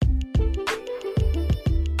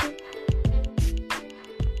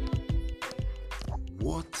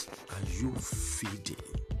feeding.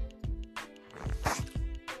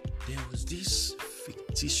 There was this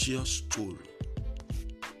fictitious story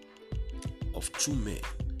of two men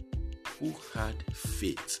who had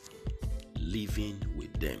faith living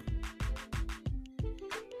with them.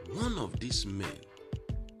 One of these men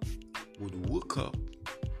would wake up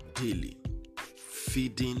daily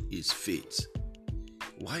feeding his faith,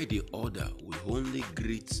 while the other would only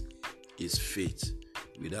greet his faith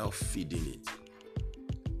without feeding it.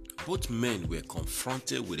 Both men were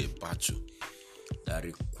confronted with a battle that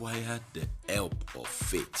required the help of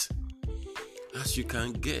faith. As you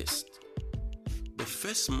can guess, the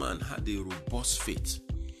first man had a robust faith,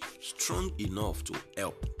 strong enough to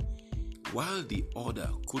help, while the other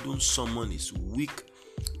couldn't summon his weak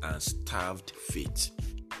and starved faith.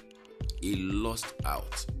 He lost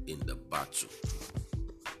out in the battle.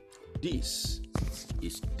 This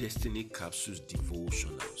is Destiny Capsules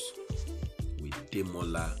Devotionals with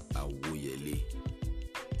Demola Awoyele.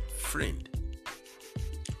 Friend,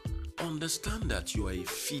 understand that you are a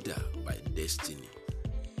feeder by destiny.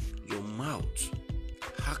 Your mouth,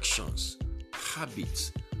 actions,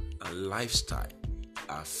 habits, and lifestyle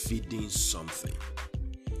are feeding something.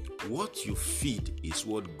 What you feed is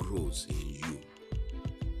what grows in you.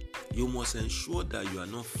 You must ensure that you are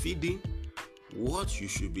not feeding what you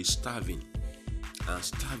should be starving and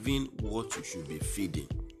starving what you should be feeding.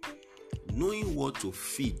 Knowing what to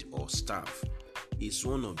feed or starve is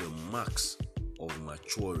one of the marks of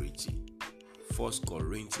maturity. 1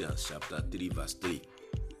 Corinthians chapter 3 verse 3.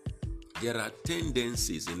 There are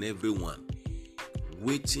tendencies in everyone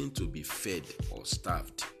waiting to be fed or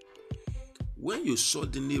starved. When you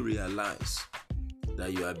suddenly realize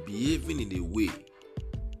that you are behaving in a way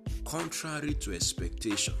contrary to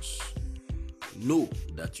expectations, know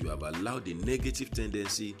that you have allowed the negative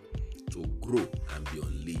tendency to grow and be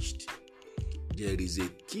unleashed. There is a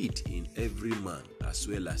kid in every man as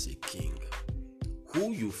well as a king.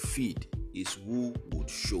 Who you feed is who would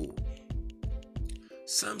show.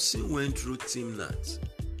 Samson went through Timnath,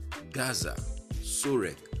 Gaza,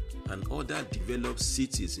 Sorek, and other developed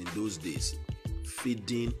cities in those days,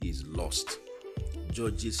 feeding his lust.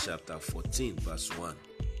 Judges chapter 14 verse 1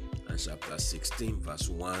 and chapter 16 verse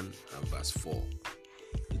 1 and verse 4.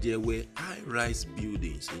 There were high-rise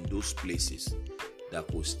buildings in those places that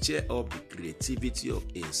could stir up the creativity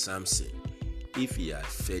in Samson if he had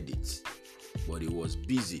fed it, but he was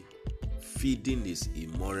busy feeding his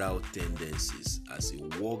immoral tendencies as he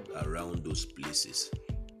walked around those places.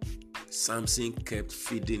 Samson kept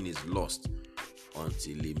feeding his lust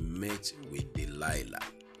until he met with Delilah.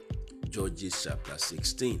 Judges chapter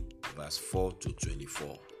 16 verse 4 to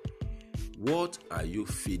 24. What are you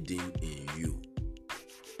feeding in you?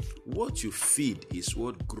 What you feed is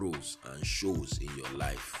what grows and shows in your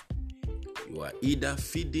life. You are either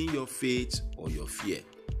feeding your faith or your fear.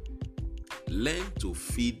 Learn to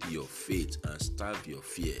feed your faith and starve your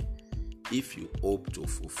fear if you hope to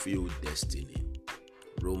fulfill destiny.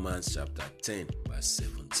 Romans chapter 10 verse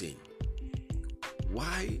 17.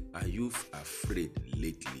 Why are you afraid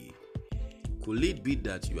lately? Could it be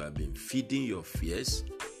that you have been feeding your fears,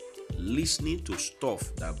 listening to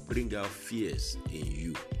stuff that bring out fears in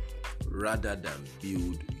you rather than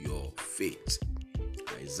build your faith?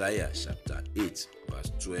 Isaiah chapter 8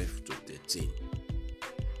 verse 12 to 13.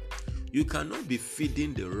 You cannot be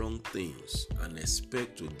feeding the wrong things and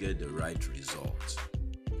expect to get the right result.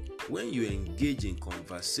 When you engage in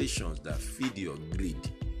conversations that feed your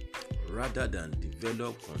greed rather than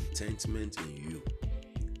develop contentment in you,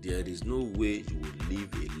 there is no way you will live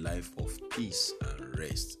a life of peace and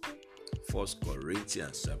rest. 1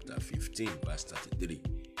 Corinthians chapter 15 verse 33.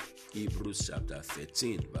 Hebrews chapter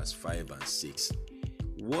 13 verse 5 and 6.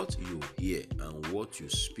 What you hear and what you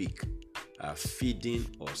speak are feeding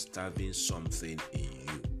or starving something in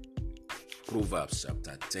you. Proverbs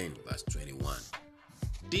chapter 10 verse 21.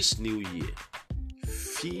 This new year,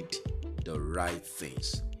 feed the right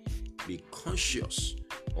things. Be conscious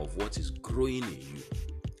of what is growing in you,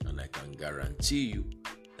 and I can guarantee you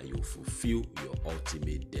that you will fulfill your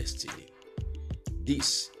ultimate destiny.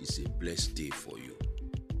 This is a blessed day for you.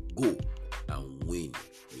 Go and win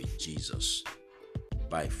with Jesus.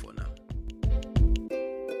 Bye for now.